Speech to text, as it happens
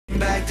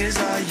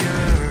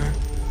desire.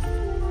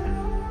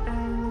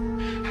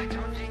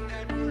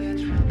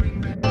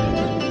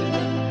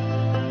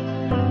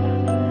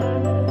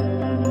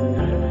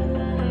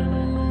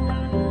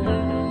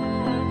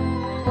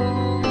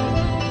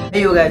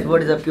 Hey you guys,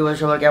 what is up?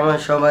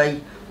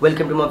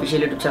 Welcome to my official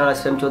YouTube channel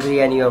Rsfahimchowdhury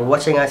and you are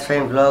watching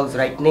Rsfahim vlogs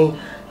right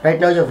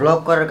now যে vlog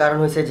করার কারণ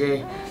হইছে যে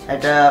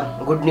একটা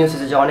good news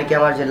আছে যে অনেকে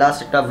আমার যে লাস্ট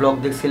একটা vlog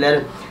দেখছিলেন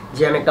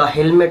যে আমি একটা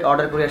হেলমেট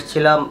অর্ডার করে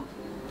আসছিলাম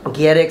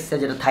গিয়ারএক্স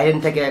যেটা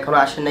থাইল্যান্ড থেকে এখনো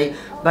আসে নাই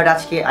বাট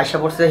আজকে আশা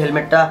পড়ছে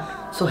হেলমেটটা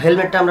সো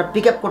হেলমেটটা আমরা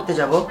পিক আপ করতে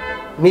যাব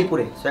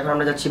মিরপুরে সো এখন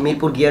আমরা যাচ্ছি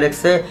মিরপুর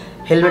গিয়ারএক্সে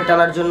হেলমেট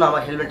আনার জন্য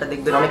আমার হেলমেটটা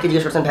দেখবেন অনেকে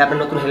জিজ্ঞেস করছেন ভাই আপনার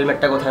নতুন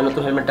হেলমেটটা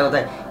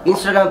কোথায়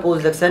ইনস্টাগ্রামে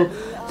পোস্ট দেখছেন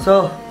সো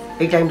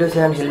এই টাইমটা হচ্ছে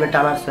আমি হেলমেট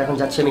আনার এখন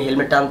যাচ্ছি আমি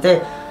হেলমেটটা আনতে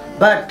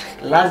বাট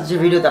লাস্ট যে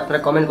ভিডিওতে আপনারা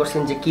কমেন্ট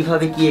করছেন যে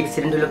কীভাবে কি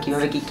অ্যাক্সিডেন্ট হলো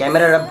কীভাবে কি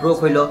ক্যামেরাটা ব্রোক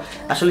হইলো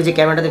আসলে যে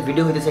ক্যামেরাটাতে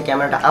ভিডিও হইতেছে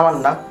ক্যামেরাটা আমার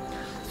না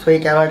সো এই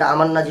ক্যামেরাটা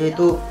আমার না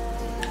যেহেতু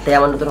তাই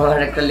আমার নতুন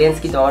আমার একটা লেন্স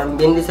কিন্তু আমার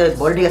মেন দিছে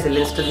বল ঠিক আছে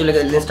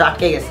লেন্সটা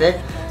আটকে গেছে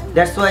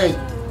দ্যাটস ওয়াই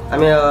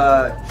আমি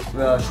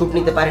শ্যুট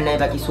নিতে পারি নাই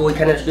বাকি সো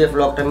ওইখানে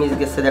ব্লগটা মিস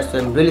গেছে that's why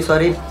I am really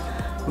sorry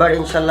but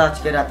ইনশাল্লাহ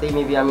আজকে রাতেই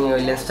মেবি আমি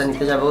ওই লেন্সটা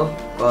নিতে যাবো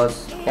বিকজ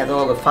এত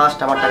ফাস্ট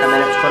আমার টাকা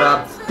ম্যানেজ করা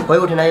হয়ে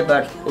ওঠে নাই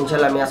বাট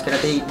ইনশাল্লাহ আমি আজকে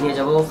রাতেই নিয়ে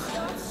যাবো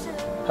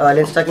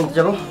লেন্সটা কিনতে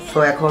যাবো সো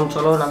এখন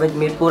চলো নাভেদ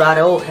মিরপুর আর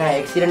ও হ্যাঁ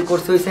অ্যাক্সিডেন্ট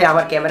করতে হয়েছে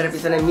আমার ক্যামেরার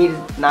পিছনে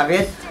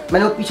নাভেদ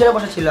মানে ও পিছনে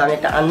বসা ছিল আমি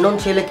একটা আননোন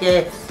ছেলেকে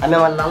আমি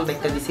আমার লাল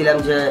ব্যাগটা দিয়েছিলাম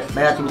যে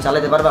ভাইয়া তুমি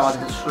চালাতে পারবে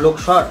আমাদের লোক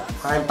শর্ট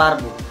আমি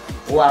পারবো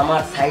ও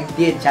আমার সাইড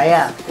দিয়ে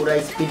যায়া পুরো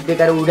স্পিড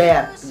ব্রেকারে উড়ায়া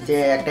যে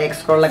একটা এক্স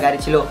করলা গাড়ি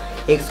ছিল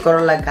এক্স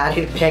করলা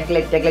গাড়ির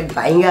ব্যাকলাইট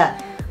ভাইঙ্গা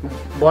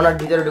বনার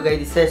ভিতরে ঢুকাই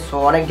দিচ্ছে সো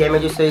অনেক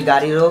ড্যামেজ হচ্ছে ওই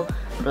গাড়িরও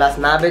প্লাস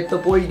নাভেদ তো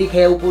পোল্ট্রি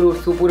খেয়ে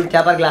উপর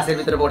চাপার গ্লাসের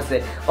ভিতরে পড়ছে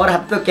ওর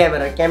হাত তো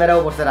ক্যামেরাও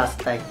পড়ছে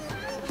রাস্তায়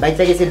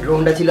বাইচা গেছে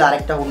ড্রোনটা ছিল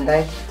আরেকটা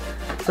হুন্ডায়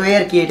সো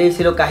আর কি এটাই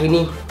ছিল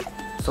কাহিনী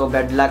সো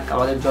ব্যাড লাক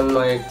আমাদের জন্য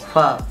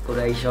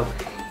পুরো এইসব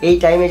এই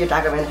টাইমে যে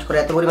টাকা ম্যানেজ করে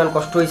এত পরিমাণ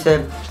কষ্ট হয়েছে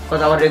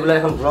কারণ আমার রেগুলার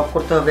এখন ব্লগ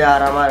করতে হবে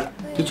আর আমার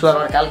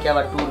কালকে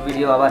আবার ট্যুর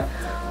ভিডিও আবার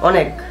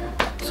অনেক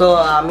সো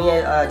আমি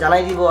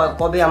জানাই দিব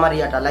কবে আমার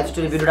লাইভ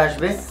স্টোরি ভিডিওটা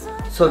আসবে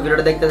সো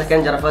ভিডিওটা দেখতে থাকেন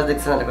যারা ফার্স্ট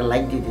দেখছেন একটা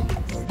লাইক দিয়ে দিন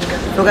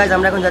তো গাইজ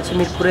আমরা এখন যাচ্ছি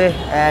মিরপুরে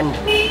অ্যান্ড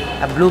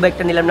ব্লু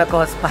ব্যাগটা নিলাম না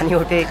কজ পানি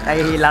ওঠে তাই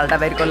লালটা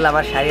বের করলাম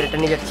আমার শাড়িটা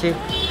নিয়ে যাচ্ছি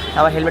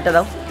আমার হেলমেটটা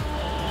দাও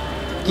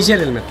কিসের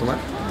হেলমেট তোমার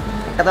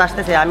এটা তো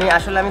আসতেছে আমি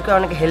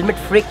অনেক হেলমেট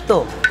ফ্রিক তো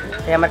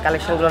তাই আমার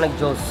কালেকশনগুলো অনেক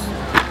জোস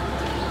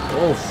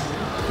ও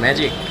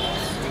ম্যাজিক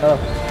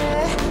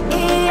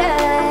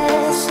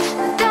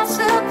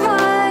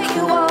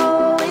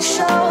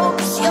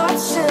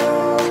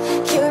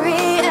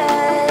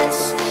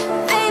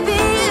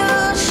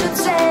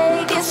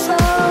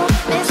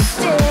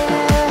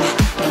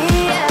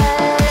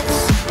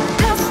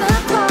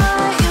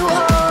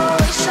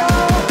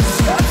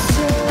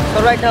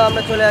রাইট নাও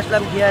আমরা চলে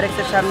আসলাম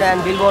গিয়ারএক্সের সামনে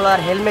অ্যান্ড বিলবোলার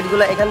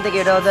হেলমেটগুলো এখান থেকে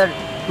এটা ওদের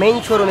মেইন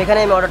শোরুম এখানে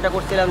আমি অর্ডারটা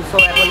করছিলাম সো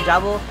এখন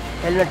যাবো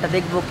হেলমেটটা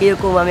দেখবো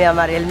কীরকম আমি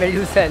আমার হেলমেট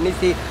ইউজ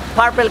নিচ্ছি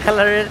পার্পল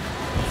কালারের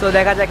সো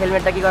দেখা যাক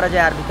হেলমেটটা কী করা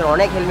যায় আর ভিতরে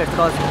অনেক হেলমেট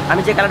কজ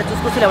আমি যে কালারটা চুজ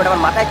করছিলাম ওটা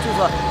আমার মাথায় চুজ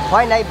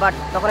হয় নাই বাট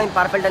তখন আমি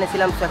পার্পলটা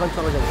নিয়েছিলাম সো এখন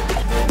চলে যাবো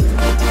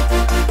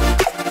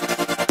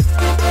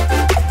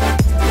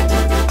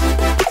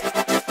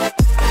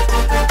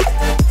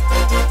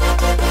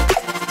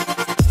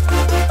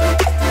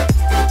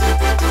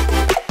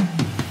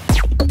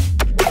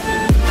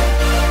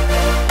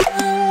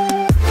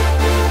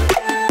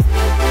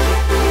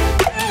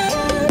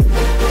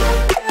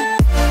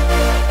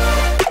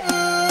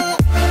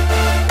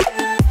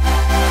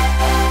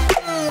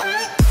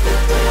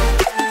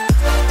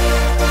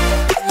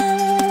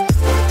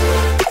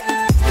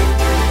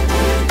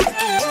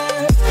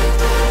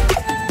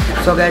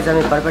সো গাইজ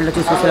আমি পার্পলটা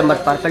চুজ করছিলাম বাট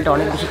পার্পলটা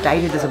অনেক বেশি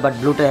টাইট হইতেছে বাট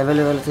ব্লুটা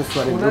অ্যাভেলেবেল আছে সো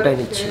আমি ব্লুটাই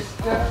নিচ্ছি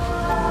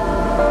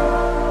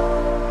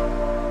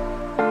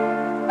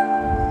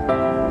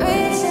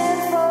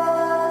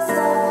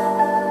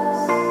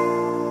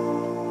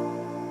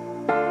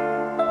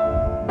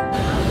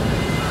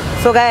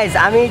সো গাইজ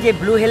আমি যে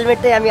ব্লু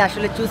হেলমেটটাই আমি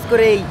আসলে চুজ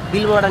করে এই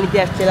বিলবোলাটা নিতে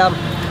আসছিলাম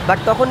বাট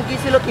তখন কী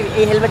ছিল কি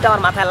এই হেলমেটটা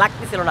আমার মাথায়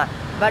লাগতেছিল না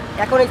বাট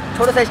এখন এই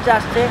ছোটো সাইজটা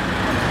আসছে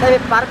তাই আমি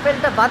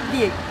পার্পলটা বাদ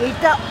দিয়ে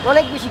এইটা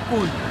অনেক বেশি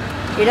কুল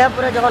এটা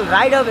পরে যখন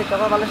রাইড হবে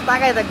তখন মানুষ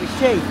তাকায় থাকবে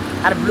সেই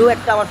আর ব্লু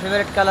একটা আমার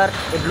ফেভারিট কালার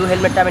এই ব্লু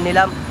হেলমেটটা আমি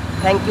নিলাম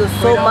থ্যাংক ইউ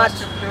সো মাচ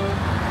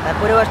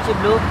পরে আসছি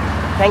blue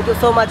thank you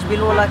so much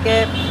বিলবোলাকে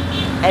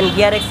and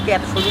গিয়ারএক্সকে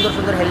এত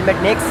সুন্দর হেলমেট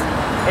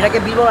এটাকে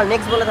বিলবোলা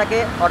নেক্সট বলে থাকে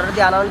অর্ডার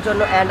দিয়ে আনানোর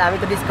জন্য অ্যান্ড আমি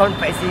তো ডিসকাউন্ট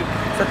পাইছি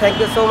so thank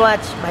you so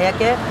much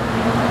ভাইয়াকে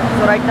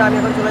সো রাইট না আমি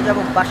এখন চলে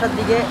যাবো বাসার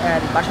দিকে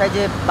অ্যান্ড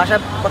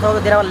বাসার কোথাও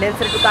দিন আমার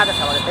লেন্সের একটু কাজ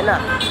আছে আমাদের তাই না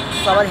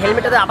তো আমার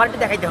হেলমেটটাতে আবার একটু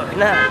দেখাইতে হবে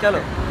না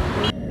চলো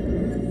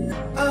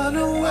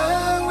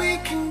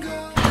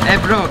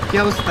ব্রো কি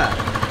অবস্থা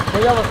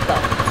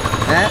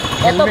হ্যাঁ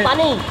এত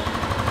পানি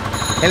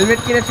হেলমেট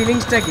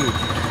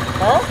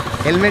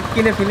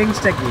কিনে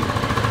ফিলিংসটা কি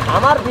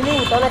আমার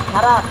ফিলিংস অনেক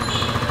খারাপ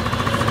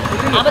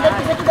আমাদের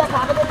পিছে কি দেখো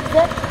আমাদের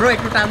পিছে ব্রো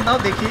একটু টান দাও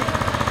দেখি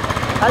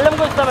আল্লাম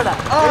করতে হবে না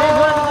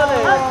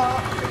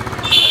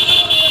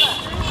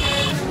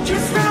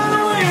Just run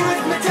away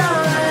with my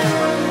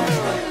time.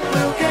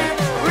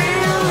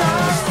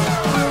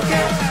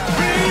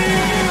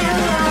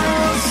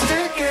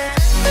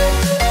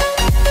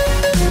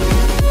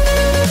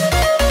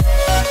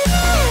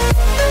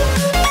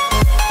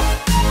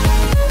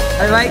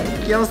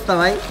 কি অবস্থা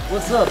ভাই?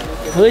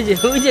 ওই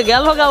যে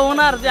গেল গা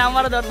ওনার যে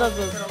আমার দরদার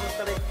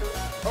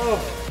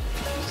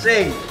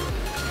সেই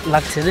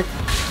লাগছে রে।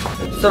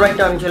 সো রাইট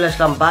নাও আমি চলে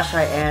আসলাম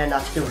বাসায় অ্যান্ড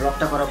আজকে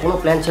ব্লগটা করার কোনো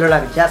প্ল্যান ছিল না,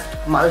 জাস্ট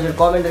মানুষের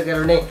কমেন্টের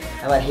কারণে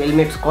আমার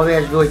হেলমেট কবে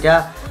আসবে ওইটা,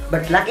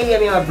 বাট লাকিলি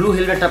আমি আমার ব্লু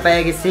হেলমেটটা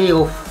পেয়ে গেছি। ও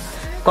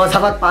কথা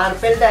আমার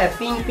পার্পেলটা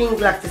পিঙ্ক পিঙ্ক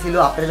লাগতেছিল।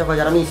 আপনারা যখন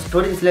যারা আমি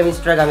স্টোরি দিয়েছিলাম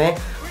ইনস্টাগ্রামে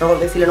তখন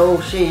দেখছিলেন ও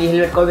সেই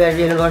হেলমেট কবে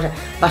আসবে, হেলমেট কবে আসবে।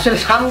 বাসার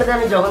সামনেতে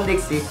আমি যখন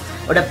দেখছি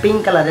ওটা পিঙ্ক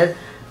কালারের,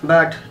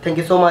 but thank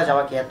you so much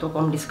আমাকে এত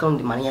কম ডিসকাউন্ট,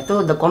 মানে এত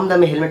কম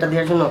দামে হেলমেটটা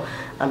দেওয়ার জন্য।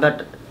 বাট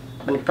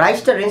মানে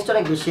প্রাইসটা রেঞ্জটা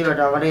অনেক বেশি, বাট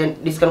আমার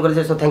ডিসকাউন্ট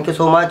করেছে। So thank you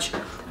so much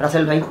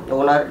Rasel ভাই,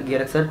 ওনার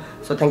গিয়ার এক্সের।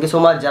 So thank you so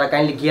much যারা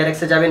কাইন্ডলি গিয়ার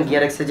এক্সে যাবেন।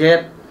 গিয়ার এক্সে যে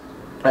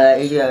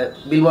এই যে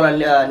বিলমোলা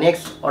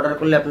নেক্সট অর্ডার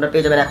করলে আপনারা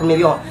পেয়ে যাবেন। এখন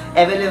মেবি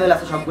অ্যাভেলেবেল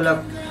আছে সবগুলো,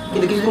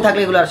 কিন্তু কিছুদিন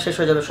থাকলে এগুলো আর শেষ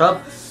হয়ে যাবে সব।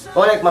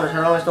 অনেক মানুষ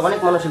অনেক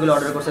মানুষ এগুলো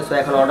অর্ডার করছে। সো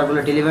এখন অর্ডারগুলো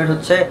ডেলিভারি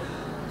হচ্ছে।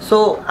 সো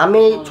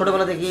আমি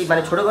ছোটোবেলা থেকে,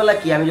 মানে ছোটোবেলা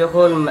কি, আমি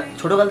যখন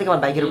ছোটোবেলা থেকে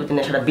আমার বাইকের প্রতি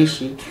নেশাটা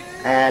বেশি,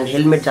 অ্যান্ড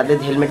হেলমেট যাদের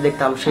হেলমেট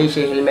দেখতাম সেই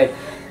হেলমেট।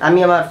 আমি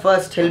আমার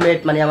ফার্স্ট হেলমেট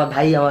মানে আমার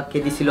ভাই আমাকে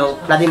দিছিল,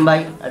 নাদিম ভাই,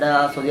 এটা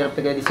সৌদি আরব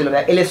থেকে দিছিল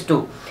LS2।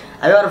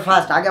 আমি আমার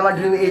ফার্স্ট, আগে আমার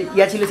ড্রিম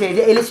ইয়া ছিল সেই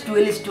যে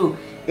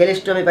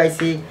LS2 আমি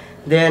পাইছি।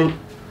 দেন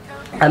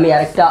আমি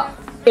আরেকটা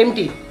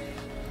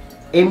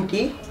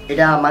এমটি,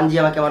 এটা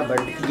মানজিয়া আমাকে আমার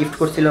বার্থডে গিফট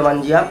করছিল,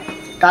 মানজিয়া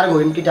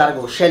এমটি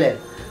টার্গো শেলের।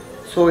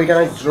 সো এটা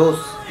অনেক জোস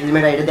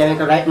হেলমেট। এটাতে আমি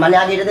একটা রাইড, মানে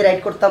আগে এটাতে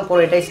রাইড করতাম,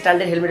 পরে এটা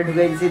স্ট্যান্ডার্ড হেলমেটে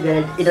ঢুকে দিয়েছি,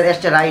 দেন এটা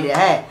এসছে রাইডে।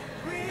 হ্যাঁ,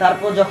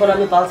 তারপর যখন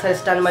আমি পালসার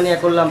স্ট্যান্ড মানিয়া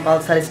করলাম,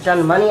 পালসার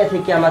স্ট্যান্ড মানিয়া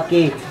থেকে আমাকে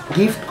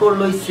গিফট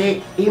করলো হচ্ছে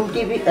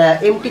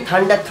এমটি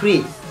থান্ডার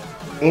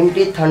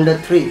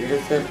 3।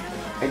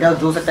 এটাও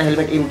জোস একটা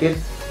হেলমেট এমটির,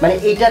 মানে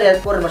এইটার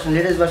এরপরের ভার্সন,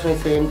 লেটেস্ট ভার্সন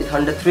হচ্ছে MT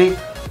thunder 3।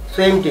 So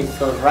MT.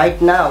 So right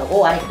now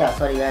আরেকটা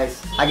সরি গাইস,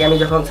 আগে আমি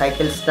যখন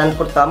সাইকেল স্ট্যান্ড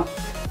করতাম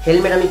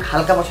হেলমেট আমি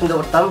হালকা পছন্দ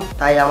করতাম,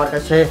 তাই আমার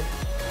কাছে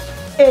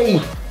এই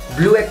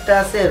ব্লু একটা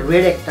আছে,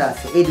 রেড একটা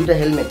আছে, এই দুইটা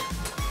হেলমেট।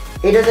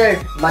 এটাতে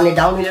মানে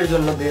ডাউন হিলের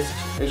জন্য বেস্ট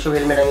এইসব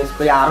হেলমেট আমি ইউজ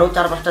করি। আরও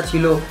 4-5টা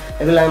ছিল,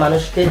 এগুলো আমি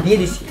মানুষকে দিয়ে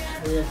দিছি,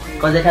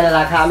 কজ এখানে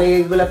রাখা। আমি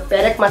এগুলো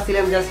প্যারেক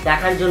মারছিলাম জাস্ট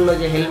দেখার জন্য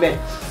যে হেলমেট,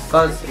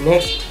 কজ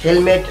নেক্সট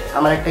হেলমেট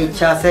আমার একটা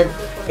ইচ্ছা আছে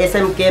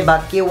SMK বা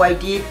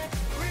KYT,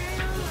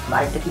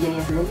 আরেকটা কি জানি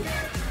আছে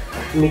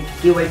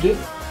KYT,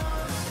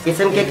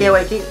 SMK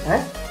KYT,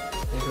 হ্যাঁ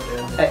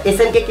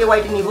SMK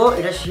KYT নিব,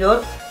 এটা শিওর।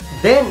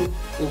 দেন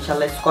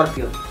ইনশাল্লাহ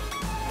স্করপিও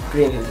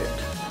গ্রিন হেলমেট।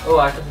 ও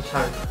আচ্ছা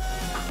শার্ক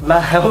না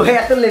ওই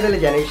এত লেভেলে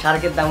জানি,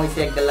 শার্কের দাম হয়েছে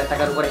 1-1.5 লাখ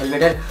টাকার উপর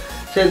হেলমেটের।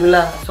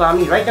 সেগুলা সো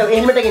আমি রাইট নাও এই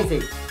হেলমেটটা কিনছি,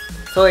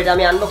 সো এটা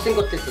আমি আনবক্সিং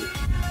করতেছি।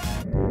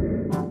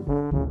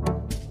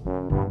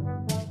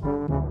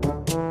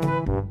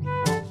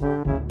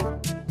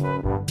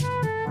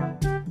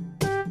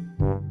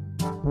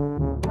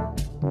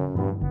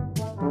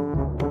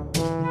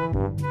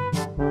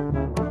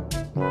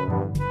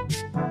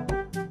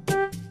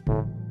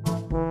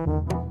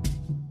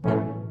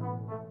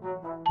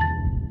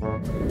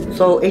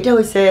 সো এটা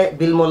হচ্ছে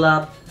বিলমোলা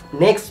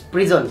নেক্সট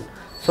প্রিজন।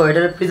 সো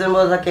এটার প্রিজন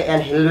বলা থাকে,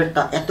 অ্যান্ড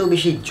হেলমেটটা এত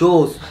বেশি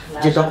জোস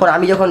যে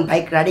আমি যখন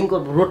বাইক রাইডিং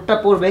করবো রোডটা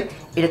পড়বে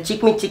এটা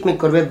চিকমিক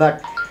করবে। বাট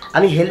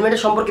আমি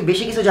হেলমেটের সম্পর্কে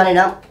বেশি কিছু জানি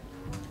না,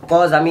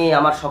 কজ আমি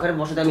আমার শখের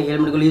বসতে আমি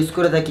হেলমেটগুলো ইউজ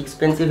করে থাকি,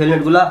 এক্সপেন্সিভ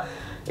হেলমেটগুলো,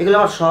 এগুলো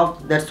আমার শখ।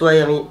 দ্যাটস ওয়াই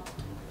আমি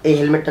এই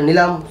হেলমেটটা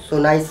নিলাম। সো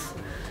নাইস,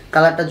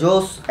 কালারটা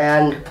জোস।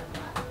 অ্যান্ড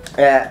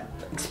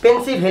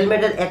এক্সপেন্সিভ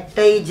হেলমেটের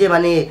একটাই যে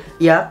মানে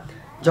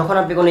যখন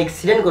আপনি কোনো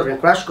অ্যাক্সিডেন্ট করবেন,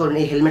 ক্রাশ করবেন,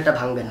 এই হেলমেটটা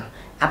ভাঙবে না।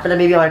 আপনারা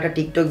মেবি আমার একটা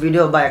টিকটক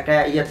ভিডিও বা একটা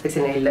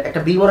দেখছেন,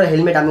 একটা বিলমোড়ার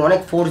হেলমেট আমি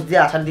অনেক ফোর্স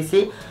দিয়ে আছাড় দিছি,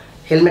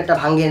 হেলমেটটা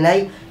ভাঙিয়ে নাই।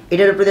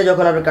 এটার উপরে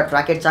যখন আপনার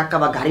ট্রাকের চাক্কা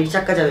বা গাড়ির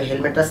চাক্কা যাবে,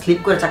 হেলমেটটা স্লিপ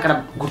করে চাক্কাটা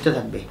ঘুরতে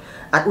থাকবে,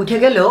 আর উঠে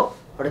গেলেও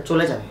ওটা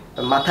চলে যাবে,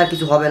 মাথার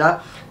কিছু হবে না।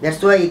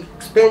 That's why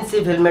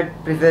expensive helmet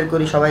prefer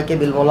করি সবাইকে,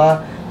 বিলমোলা।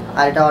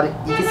 আর এটা অনেক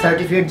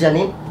সার্টিফিকেট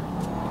জানি।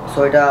 সো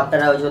এটা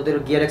আপনারা ওই যদি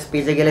গিয়ার এক্স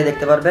পেজে গেলে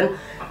দেখতে পারবেন।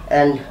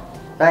 And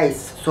nice.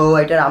 সো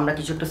এটার আমরা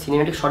কিছু একটা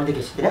সিনেমেটিক শট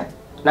দেখেছি, তাই না?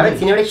 না ভাই,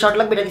 সিনেমেটিক শট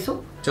লাগবে এটা কিছু,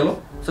 চলো।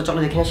 সো চলো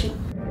দেখে আসি।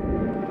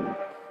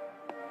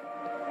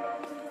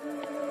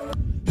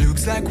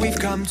 Looks like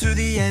we've come to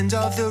the end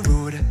of the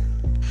road.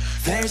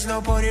 There's no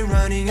point in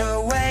running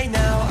away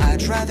now.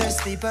 I'd rather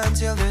sleep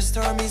until the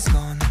storm is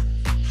gone.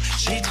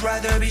 She'd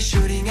rather be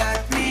shooting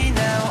at me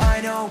now. I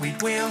know it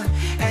will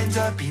end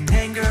up in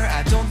anger.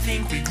 I don't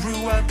think we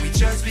grew up, we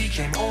just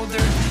became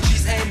older.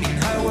 She's aiming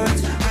her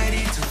words,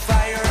 ready to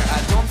fire. I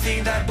don't think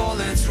that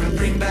bullets will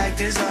bring back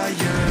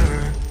desire.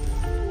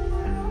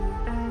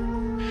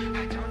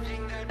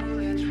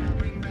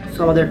 So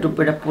আমাদের একটু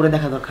এটা পরে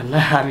দেখা দরকার না,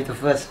 আমি তো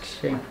first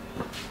সেই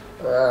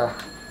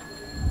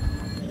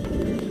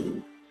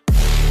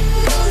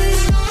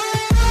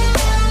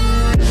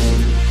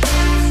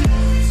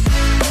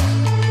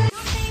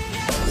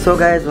সো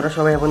গাইজ ওরা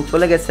সবাই এখন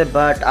চলে গেছে,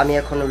 বাট আমি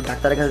এখন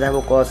ডাক্তারের কাছে যাবো,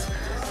 কজ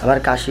আমার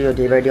কাশি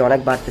ডে বাই ডে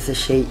অনেক বাড়তেছে।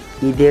 সেই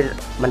ঈদের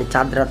মানে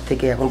 4 রাত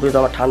থেকে এখন পর্যন্ত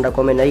আমার ঠান্ডা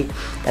কমে নেই,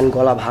 অ্যান্ড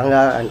গলা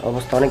ভাঙা, অ্যান্ড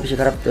অবস্থা অনেক বেশি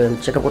খারাপ।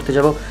 চেক আপ করতে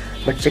যাবো,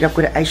 বাট চেক আপ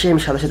করে আইসে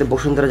আমি সাথে সাথে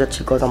বসুন্ধরা যাচ্ছি,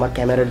 কজ আমার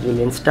ক্যামেরার যে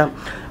লেন্সটা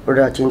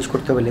ওটা চেঞ্জ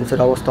করতে হবে,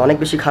 লেন্সের অবস্থা অনেক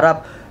বেশি খারাপ।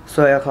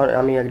 সো এখন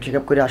আমি চেক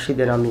আপ করে আসি,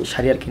 দেন আমি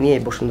শাড়িয়ারকে নিয়ে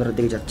বসুন্ধরার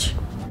দিকে যাচ্ছি।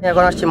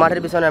 এখন আসছি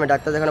মাঠের পিছনে, আমি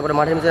ডাক্তার দেখানোর পরে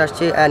মাঠের পিছনে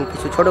আসছি। অ্যান্ড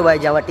কিছু ছোটো ভাই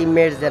যে আমার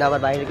টিমমেটস দেন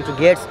আমার বাইরের কিছু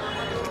গেটস,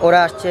 ওরা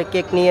আসছে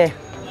কেক নিয়ে।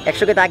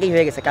 100 কে আগেই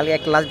হয়ে গেছে, কালকে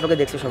একটা লাস্ট ব্লগে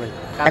দেখছি সবাই।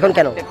 এখন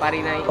কেন পারি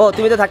নাই? ও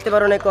তুমি তো থাকতে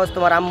পারো না, কজ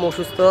তোমার আম্মু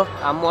অসুস্থ।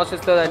 আম্মু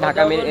অসুস্থ,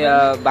 ঢাকা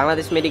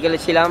বাংলাদেশ মেডিকেলে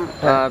ছিলাম।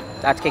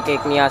 আজকে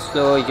কেক নিয়ে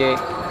আসলো, ওই যে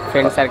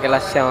ফ্রেন্ড সার্কেল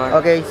আসছে আমার।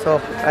 ওকে, সো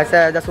আচ্ছা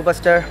দ্য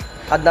সুপারস্টার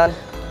আদনান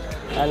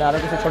অ্যান্ড আরও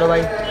কিছু ছোটো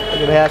ভাই,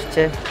 এই ভাই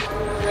আসছে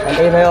অ্যান্ড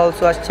এই ভাই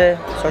অলসো আসছে।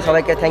 সো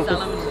সবাইকে thank you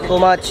so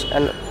much.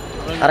 And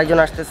আরেকজন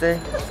আসতেছে,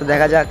 তো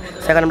দেখা যাক।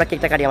 সেখানে আমরা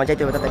কেকটা কাটি, আমার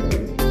যাইতে হবে তাতে।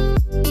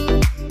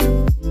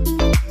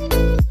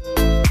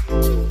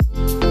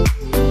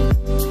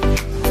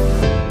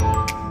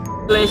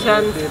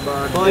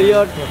 For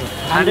your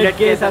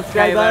 100K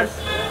subscribers.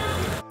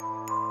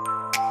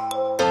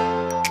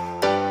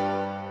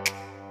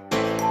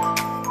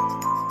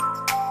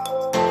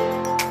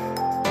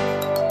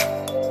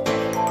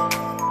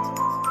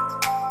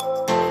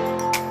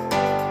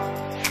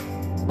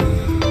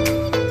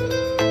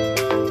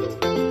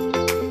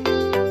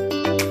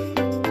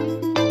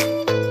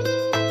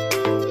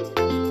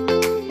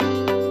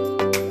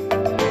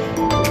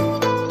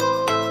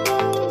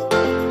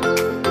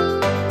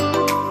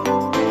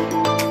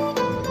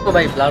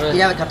 ভাই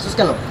কিভাবে খাচ্ছিস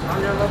কেন?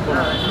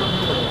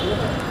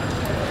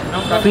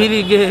 ফিরি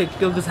গে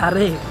কেউ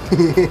সারে।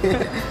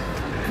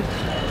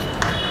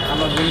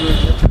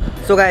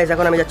 সো গাইস,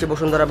 এখন আমি যাচ্ছি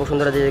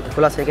বসুন্ধরা যে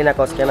খোলা আছে কিনা,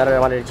 কজ ক্যামেরার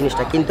আমার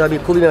জিনিসটা কিনতে হবে,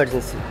 খুবই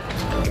emergency.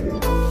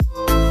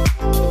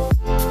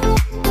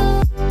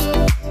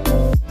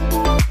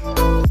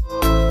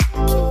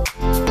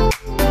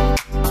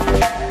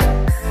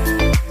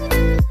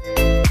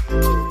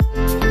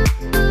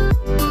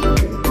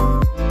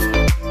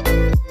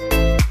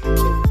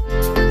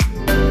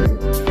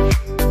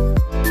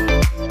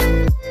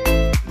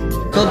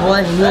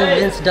 New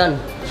lens done.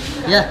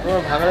 Yeah.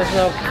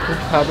 খুব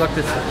খারাপ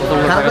লাগতেছে।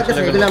 খারাপ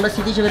লাগতেছে, এগুলো আমরা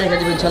স্মৃতি হিসেবে রেখে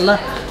দেবো ইনশাল্লাহ।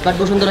 But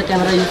Bashundhara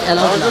camera use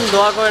allowed না।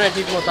 দোয়া করে না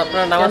ঠিক মতো,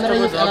 আপনারা নামাজ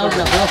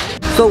পড়বেন।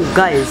 সো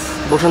গাইস,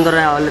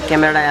 বসুন্ধরা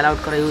ক্যামেরাটা অ্যালাউড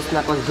করে ইউজ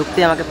না করে ঢুকতে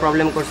আমাকে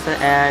প্রবলেম করছে।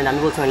 অ্যান্ড আমি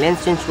বলছিলাম লেন্স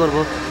চেঞ্জ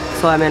করবো।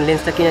 সো আমি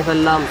লেন্সটা কিনে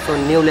ফেললাম। সো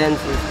নিউ লেন্স,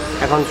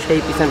 এখন সেই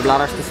পিছনে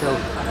ব্লার আসতেছে,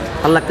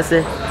 ভালো লাগতেছে।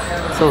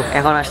 সো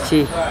এখন আসছি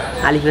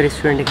আলিফের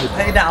রেস্টুরেন্টে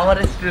খেতে। এটা আমার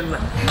রেস্টুরেন্ট না।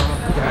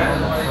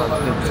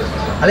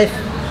 আলিফ,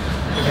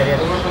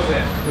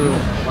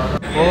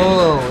 ও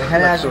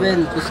এখানে আসবেন,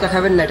 ফুচকা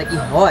খাবেন না, এটা কি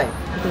হয়?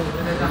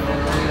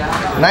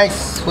 নাইস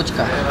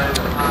ফুচকা,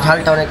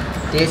 ঝালটা অনেক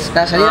টেস্ট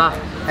আসলে।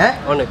 হ্যাঁ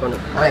অনেক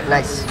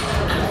নাইস।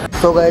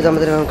 তো গাইজ,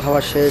 আমাদের এখন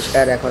খাওয়া শেষ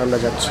আর এখন আমরা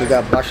যাচ্ছি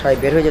বাসায়,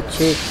 বের হয়ে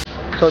যাচ্ছি।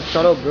 তো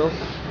চলো ব্রো,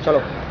 চলো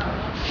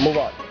মুভ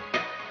অন।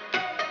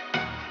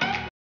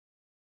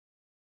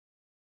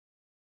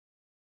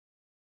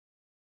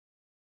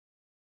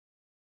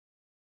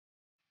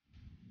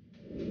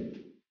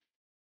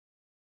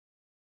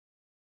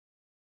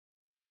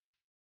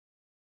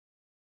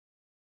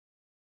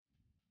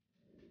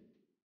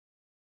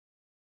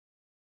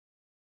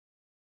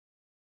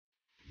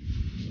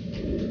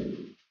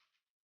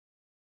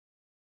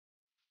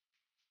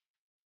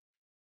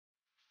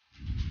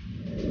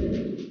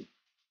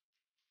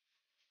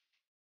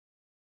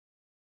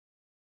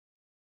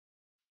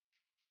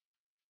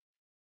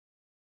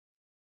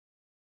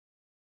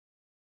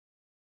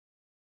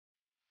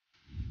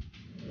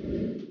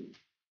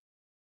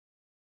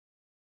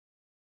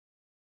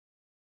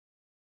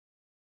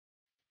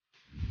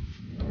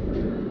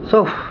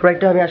 সো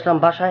রাইট আমি আসলাম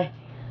বাসায়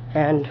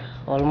অ্যান্ড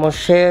অলমোস্ট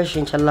শেষ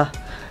ইনশাল্লাহ।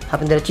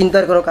 আপনাদের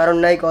চিন্তার কোনো কারণ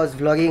নাই, কজ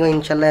ভ্লগিং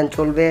ইনশাল্লাহ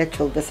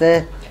চলতেছে,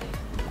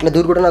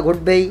 দুর্ঘটনা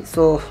ঘটবেই।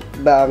 সো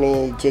বা আমি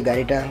যে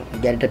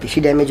গাড়িটা বেশি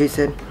ড্যামেজ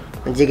হয়েছে,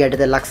 যে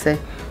গাড়িটাতে লাগছে,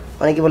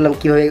 অনেকে বললাম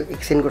কীভাবে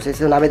অ্যাক্সিডেন্ট করছে,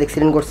 নামে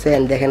অ্যাক্সিডেন্ট করছে।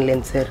 অ্যান্ড দেখেন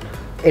লেন্সের,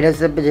 এটা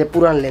হচ্ছে যে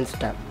পুরান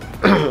লেন্সটা,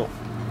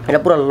 এটা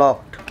পুরো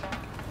লকড,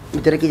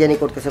 ভিতরে কী জানি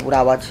করতেছে, পুরো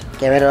আওয়াজ।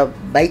 ক্যামেরা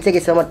বাইচে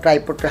গেছে, আমার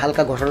ট্রাইপডটা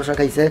হালকা ঘষা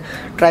খাইছে,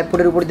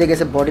 ট্রাইপডের উপর দিয়ে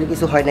গেছে, বডির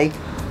কিছু হয় নাই।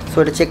 সো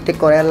এটা চেক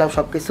করে আনলাম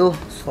সব কিছু,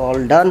 অল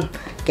ডান।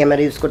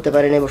 ক্যামেরা ইউজ করতে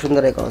পারিনি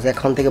বসুন্ধরায়, কজ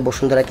এখন থেকে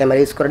বসুন্ধরা ক্যামেরা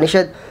ইউজ করা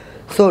নিষেধ।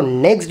 সো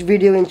নেক্সট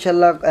ভিডিও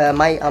ইনশাল্লাহ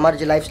আমার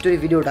যে লাইফ স্টোরি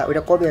ভিডিওটা,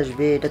 ওইটা কবে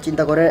আসবে এটা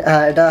চিন্তা করে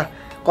এটা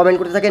কমেন্ট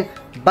করতে থাকেন।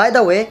 By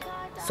the way,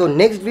 so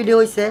next video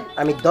হয়েছে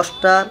আমি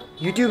 10টা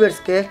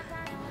ইউটিউবার্সকে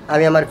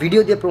আমি আমার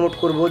ভিডিও দিয়ে প্রমোট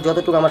করব,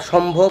 যতটুকু আমার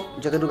সম্ভব,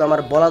 যতটুকু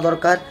আমার বলা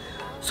দরকার।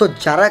 সো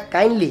যারা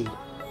কাইন্ডলি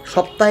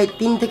সপ্তাহে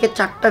 3 থেকে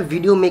 4টা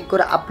ভিডিও মেক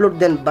করে আপলোড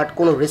দেন বাট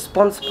কোনো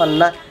রেসপন্স পান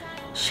না,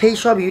 সেই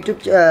সব ইউটিউব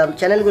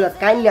চ্যানেলগুলো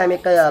কাইন্ডলি আমি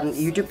একটা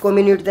ইউটিউব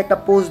কমিউনিটিতে একটা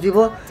পোস্ট দিব,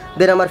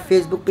 দেন আমার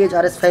ফেসবুক পেজ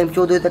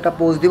Rsfahimchowdhuryতে একটা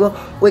পোস্ট দিব,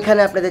 ওইখানে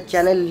আপনাদের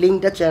চ্যানেল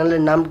লিঙ্কটা,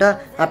 চ্যানেলের নামটা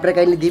আপনারা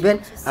কাইন্ডলি দিবেন।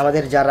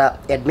 আমাদের যারা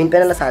অ্যাডমিন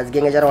প্যানেল আছে, আজকে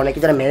যারা অনেকে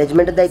যারা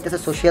ম্যানেজমেন্টের দায়িত্বে আছে,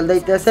 সোশ্যাল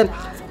দায়িত্বে আছে,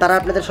 তারা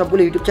আপনাদের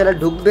সবগুলো ইউটিউব চ্যানেল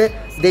ঢুকবে,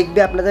 দেখবে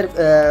আপনাদের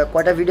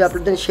কয়টা ভিডিও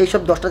আপলোড দেন, সেই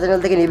সব 10টা চ্যানেল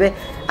থেকে নেবে।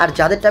 আর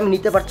যাদেরটা আমি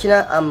নিতে পারছি না,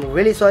 I am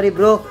really sorry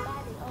bro,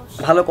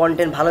 ভালো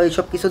কন্টেন্ট, ভালো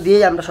এইসব কিছু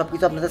দিয়েই আমরা সব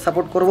কিছু আপনাদের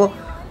সাপোর্ট করবো।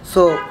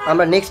 সো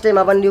আমরা নেক্সট টাইম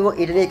আবার নিব,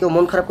 এটা নিয়ে কেউ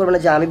মন খারাপ করবে না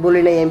যে আমি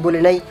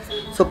বলি নাই।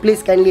 সো প্লিজ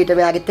কাইন্ডলি এটা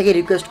আমি আগের থেকে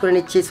রিকোয়েস্ট করে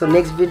নিচ্ছি। সো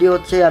নেক্সট ভিডিও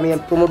হচ্ছে আমি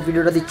প্রমোট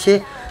ভিডিওটা দিচ্ছি।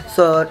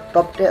 সো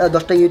টপ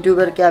 10টা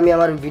ইউটিউবারকে আমি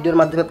আমার ভিডিওর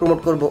মাধ্যমে প্রমোট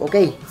করবো,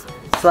 ওকে?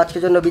 সো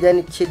আজকের জন্য বিদায়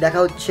নিচ্ছি, দেখা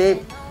হচ্ছে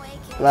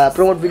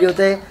প্রমোট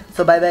ভিডিওতে।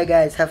 So bye bye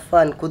guys, have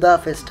fun, খুদা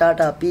হাফেজ,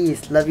 tata, piece,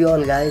 love you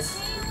all guys.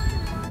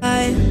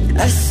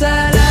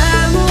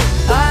 Assalamu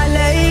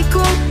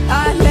alaikum,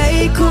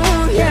 alaikum,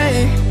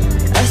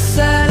 yeah.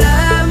 Assalamu